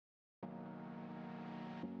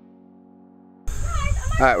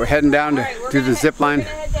Alright, we're heading down to do the zip line,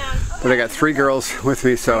 but I got 3 girls with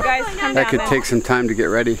me, so that could take some time to get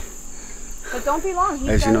ready. But don't be long.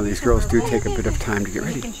 As you know, these girls do take a bit of time to get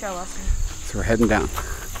ready. So we're heading down.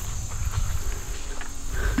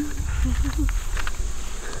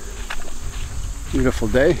 Beautiful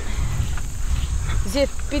day.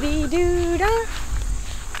 Zippity doo dah.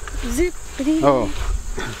 Zippity. Oh,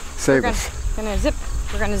 save us.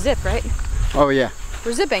 We're gonna zip, right? Oh yeah.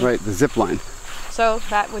 We're zipping. Right, the zip line. So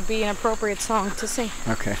that would be an appropriate song to sing.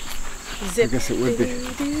 Okay. Zip. I guess it would be.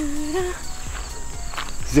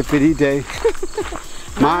 Zippity day.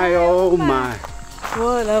 My oh my.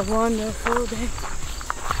 What a wonderful day.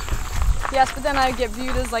 Yes, but then I get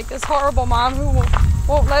viewed as like this horrible mom who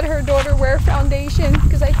won't let her daughter wear foundation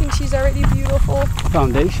because I think she's already beautiful.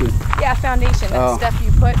 Foundation? Yeah, foundation. That's stuff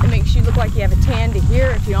you put that makes you look like you have a tan to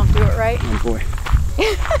here if you don't do it right. Oh boy.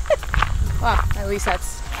 Well, at least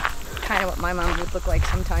that's kind of what my mom would look like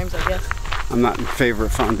sometimes, I guess. I'm not in favor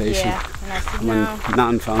of foundation. Yeah, and I said, I'm no. a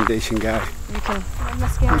non-foundation guy. You can.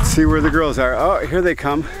 Let's see where the girls are. Oh, here they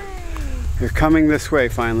come. They're coming this way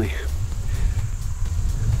finally.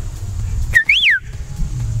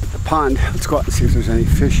 The pond. Let's go out and see if there's any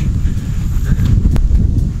fish.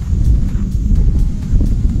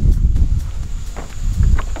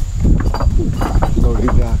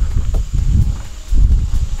 Loading dock.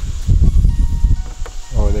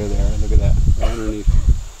 Oh, they're there. Look at that. Right underneath.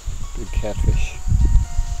 Good catfish.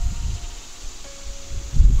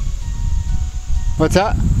 What's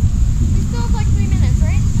that? We still have like 3 minutes,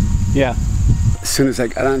 right? Yeah. As soon as I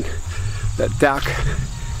got on that dock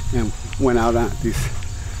and went out on these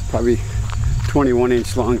probably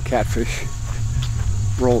 21-inch long catfish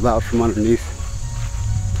rolled out from underneath.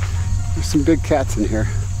 There's some big cats in here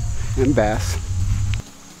and bass.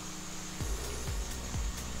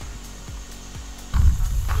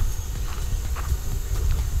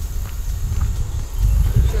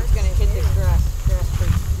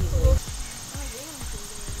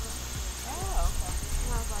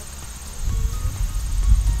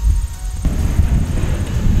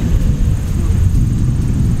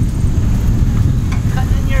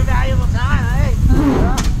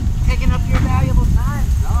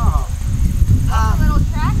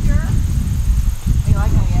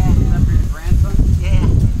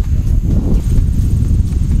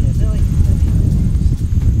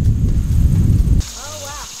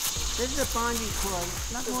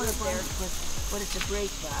 But it's a break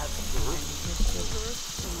valve.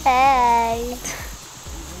 Hey.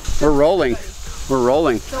 We're rolling. We're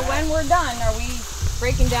rolling. So when we're done, are we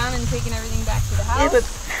breaking down and taking everything back to the house?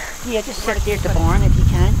 Yeah, just set it there at the barn if you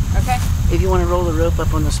can. Okay. If you want to roll the rope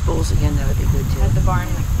up on the spools again, that would be good too. At the barn,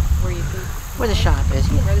 like where you feed? Where the shop is.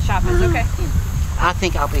 Yeah. Where the shop is, okay. I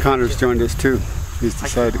think I'll be Connor's joined us too. He's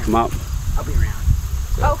decided to come out. I'll be around.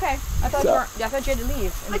 So. Okay. I thought you had to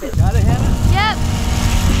leave. Got it, Hannah? Yep.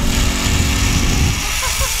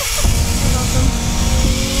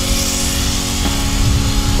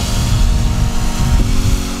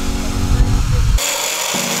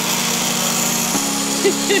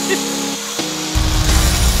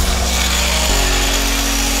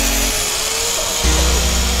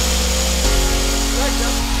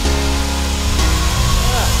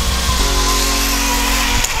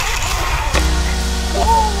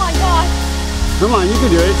 Oh my gosh! Come on, you can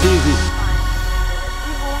do it. It's easy.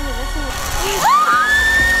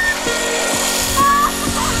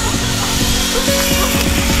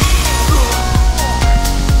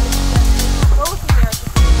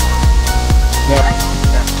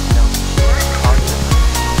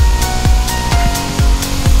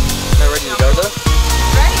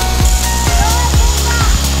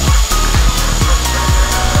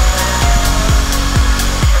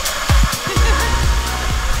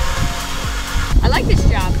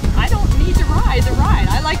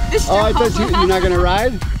 Oh, I thought you're not going to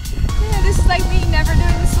ride? Yeah, this is like me never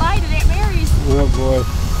doing the slide at Aunt Mary's. Oh boy.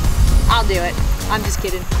 I'll do it. I'm just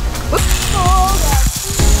kidding.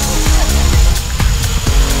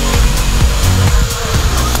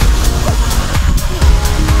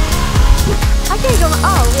 I can't go.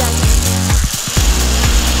 Oh, yeah.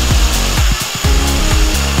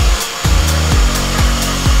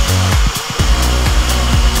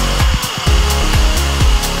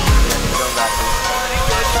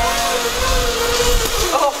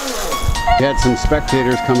 We had some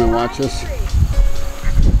spectators come and watch us.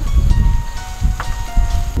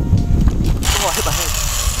 Oh, I hit my head.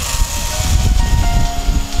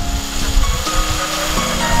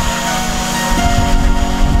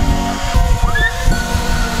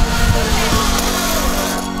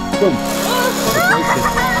 Boom.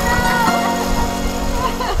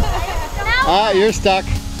 Ah, you're stuck.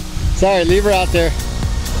 Sorry, leave her out there.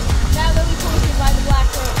 Now Lily posted by the black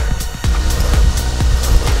road.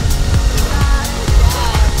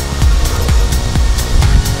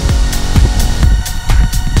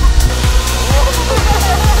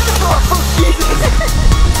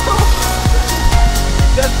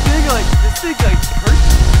 That thing like, this thing like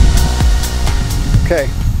hurts. Okay,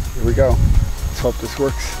 here we go. Let's hope this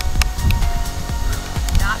works.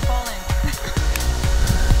 Not falling.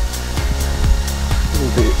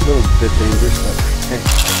 A little bit dangerous, but hey.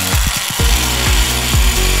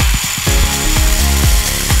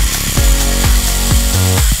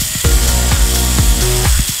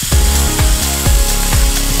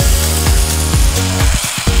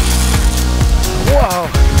 Wow!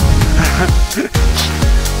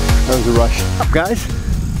 That was a rush. What's up, guys?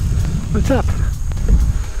 What's up?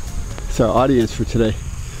 It's our audience for today.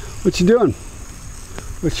 What you doing?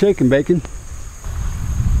 What's shaking, bacon?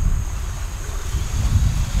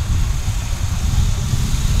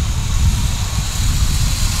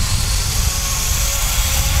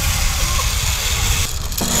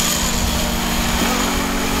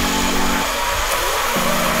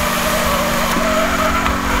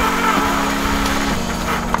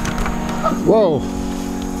 Whoa!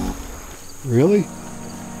 Really?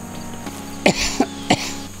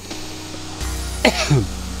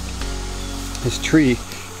 This tree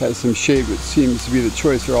has some shade, but seems to be the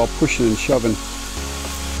choice. They're all pushing and shoving.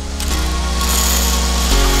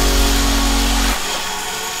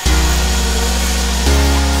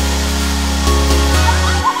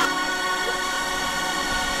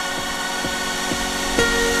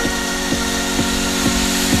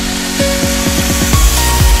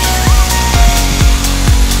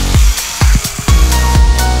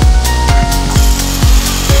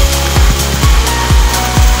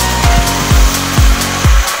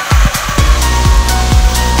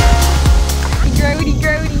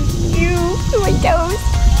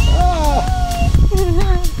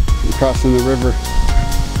 Crossing the river.